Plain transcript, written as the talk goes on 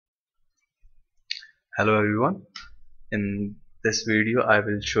Hello everyone. In this video I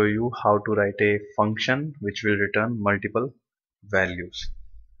will show you how to write a function which will return multiple values.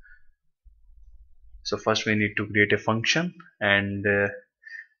 So first we need to create a function and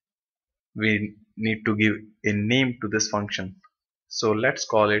we need to give a name to this function. So let's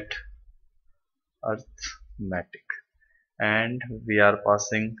call it arithmetic and we are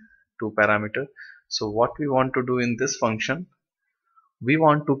passing two parameters. So what we want to do in this function, we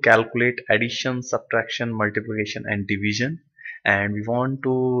want to calculate addition, subtraction, multiplication and division, and we want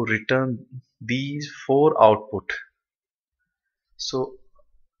to return these four output. So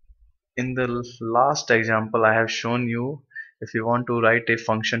in the last example I have shown you, if you want to write a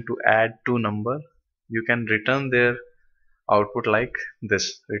function to add two number, you can return their output like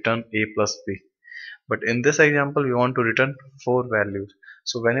this, return a plus b. But in this example we want to return four values.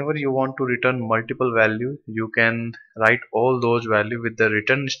 So whenever you want to return multiple values, you can write all those values with the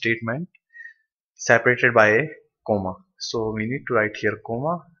return statement separated by a comma. So we need to write here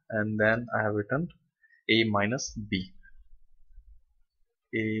comma, and then I have written a minus b,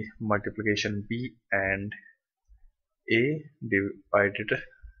 a multiplication b, and a divided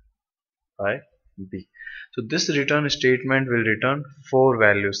by b. So this return statement will return four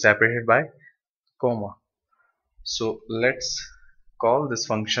values separated by comma. So let's call this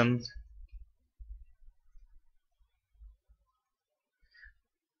function.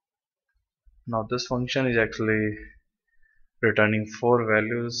 Now this function is actually returning four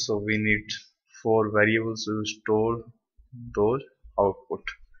values, so we need four variables to store those output.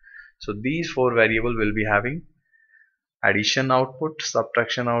 So these four variables will be having addition output,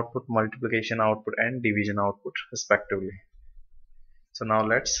 subtraction output, multiplication output and division output respectively. So now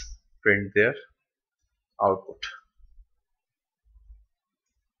let's print their output.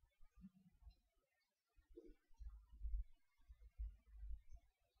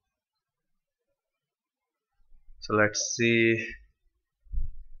 So let's see,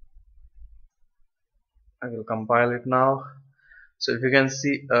 I will compile it now. So if you can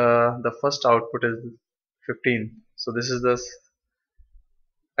see, the first output is 15. So this is the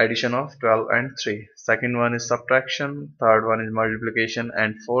addition of 12 and 3. Second one is subtraction, third one is multiplication,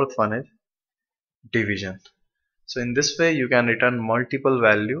 and fourth one is division. So in this way you can return multiple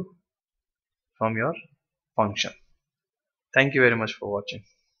value from your function. Thank you very much for watching.